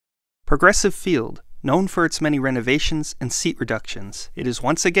Progressive Field, known for its many renovations and seat reductions, it is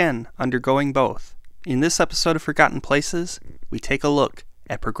once again undergoing both. In this episode of Forgotten Places, we take a look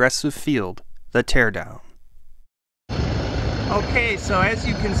at Progressive Field, the Teardown. Okay, so as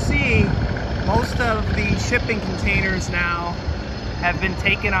you can see, most of the shipping containers now have been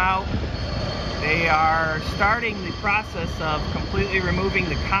taken out. They are starting the process of completely removing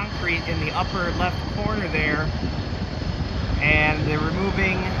the concrete in the upper left corner there, and they're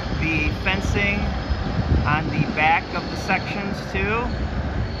removing the fencing on the back of the sections too.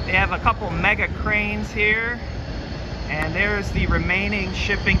 They have a couple mega cranes here, and there's the remaining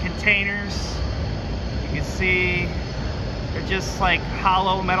shipping containers. You can see they're just like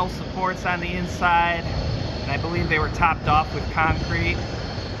hollow metal supports on the inside, and I believe they were topped off with concrete.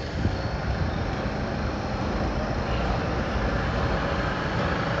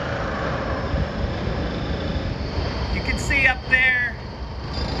 You can see up there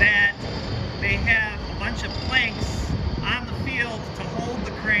that they have a bunch of planks on the field to hold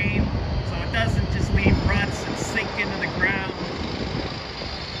the crane so it doesn't just leave ruts and sink into the ground.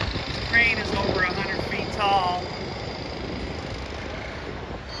 The crane is over 100 feet tall.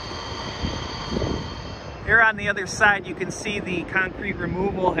 Here on the other side, you can see the concrete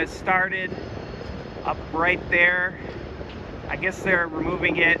removal has started up right there. I guess they're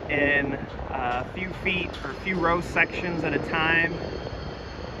removing it in a few feet or a few row sections at a time.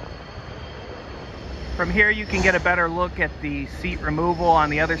 From here you can get a better look at the seat removal on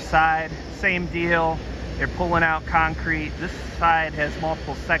the other side. Same deal, they're pulling out concrete. This side has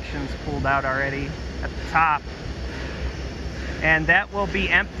multiple sections pulled out already at the top. And that will be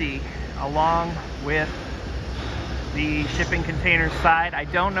empty along with the shipping container side. I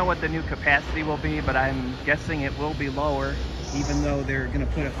don't know what the new capacity will be, but I'm guessing it will be lower, even though they're going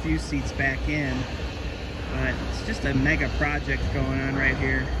to put a few seats back in. But it's just a mega project going on right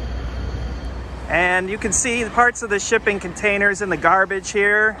here. And you can see the parts of the shipping containers in the garbage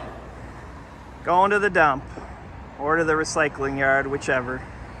here going to the dump or to the recycling yard, whichever.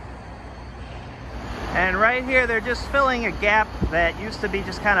 And right here they're just filling a gap that used to be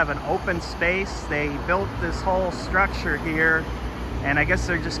just kind of an open space. They built this whole structure here, and I guess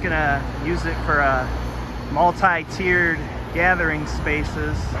they're just gonna use it for a multi-tiered gathering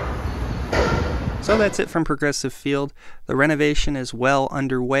spaces. So that's it from Progressive Field. The renovation is well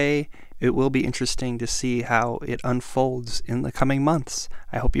underway. It will be interesting to see how it unfolds in the coming months.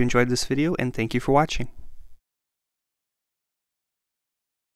 I hope you enjoyed this video, and thank you for watching.